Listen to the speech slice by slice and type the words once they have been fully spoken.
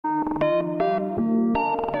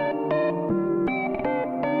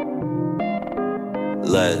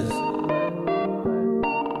Les.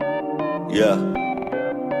 Yeah.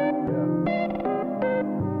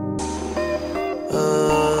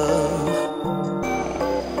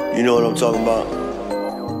 You know what I'm talking about?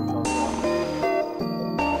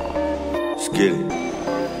 Let's get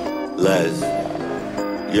it. Les.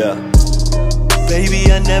 Yeah.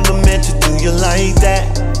 Baby, I never meant to do you like that.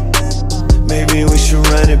 Maybe we should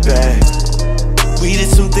run it back. We did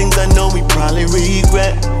some things I know we probably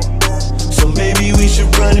regret, so maybe we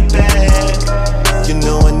should run it back. You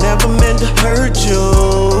know I never meant to hurt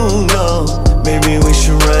you, no. Maybe we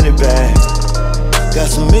should run it back. Got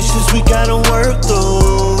some issues we gotta work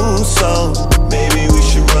through, so maybe we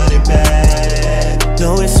should run it back.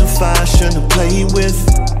 No, it's a fire I shouldn't play with.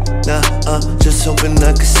 Nah, just hoping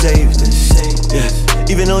I could save this. Yeah.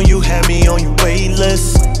 Even though you had me on your wait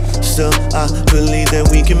list, still I believe that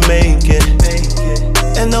we can make it.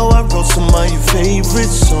 And though I wrote some of your favorite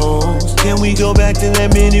songs, can we go back to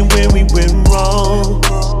that minute when we went wrong?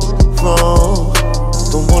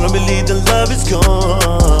 Don't wanna believe the love is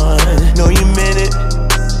gone. Know you meant it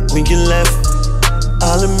when you left.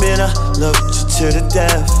 I'll admit I loved you to the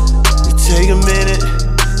death. You take a minute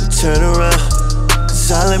and turn around,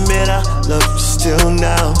 'cause I'll admit I love you still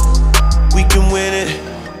now. We can win it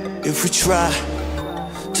if we try.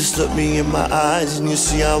 Just look me in my eyes and you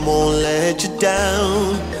see I won't let you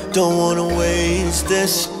down. Don't wanna waste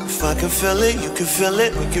this. If I can feel it, you can feel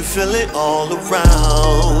it. We can feel it all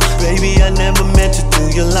around. Baby, I never meant to do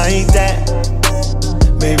you like that.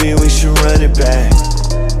 Maybe we should run it back.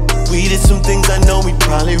 We did some things I know we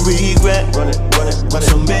probably regret, Run it, run it, run it.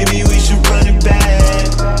 so maybe we should run it back.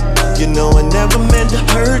 You know I never meant to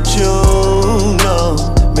hurt you, no.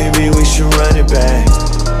 Maybe we should run it back.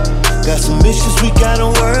 Got some issues we gotta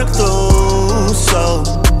work through, so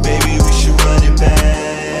maybe we should run it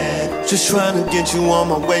back. Just trying to get you on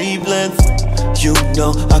my wavelength. You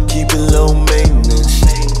know I keep it low maintenance.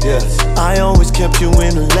 Yeah, I always kept you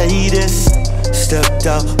in the latest. Stepped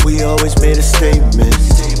out, we always made a statement.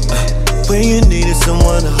 When you needed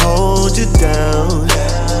someone to hold you down,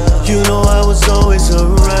 you know I was always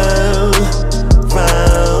around.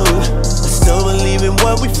 I still believe in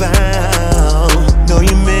what we found. Know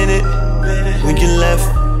you meant it when you left.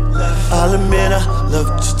 I'll admit I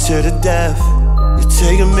loved you to the death. You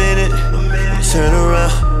take a minute, turn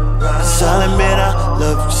around, 'cause I'll admit I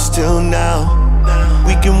love you still now.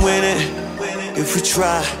 We can win it if we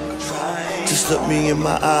try. Just look me in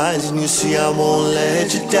my eyes and you see I won't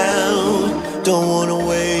let you down. Don't wanna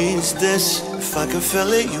waste this. If I can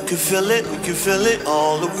feel it, you can feel it. We can feel it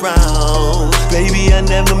all around. Baby, I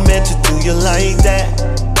never meant to do you like that.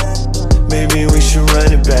 Maybe we should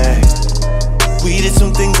run it back. We did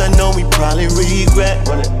some things I know we probably regret,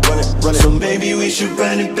 Run it, run it, run it. so maybe we should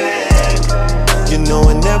run it back. You know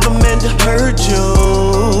I never meant to hurt you,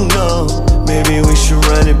 no. Maybe we should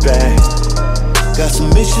run it back. Got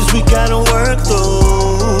some issues we gotta work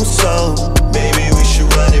through, so maybe we should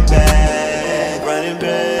run it back. Run it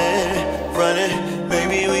back, run it.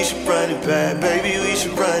 Maybe we should run it back. Baby, we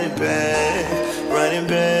should run it back. Run it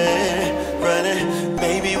back, run it.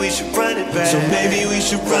 Maybe we should run it back. So maybe we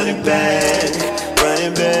should run it back. Run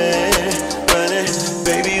it back, run it.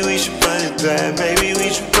 Baby, we should run it back. Baby, we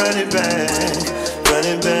should run it back. Run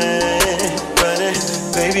it back, run it.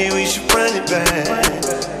 Baby, we should run it back.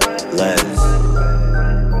 Les.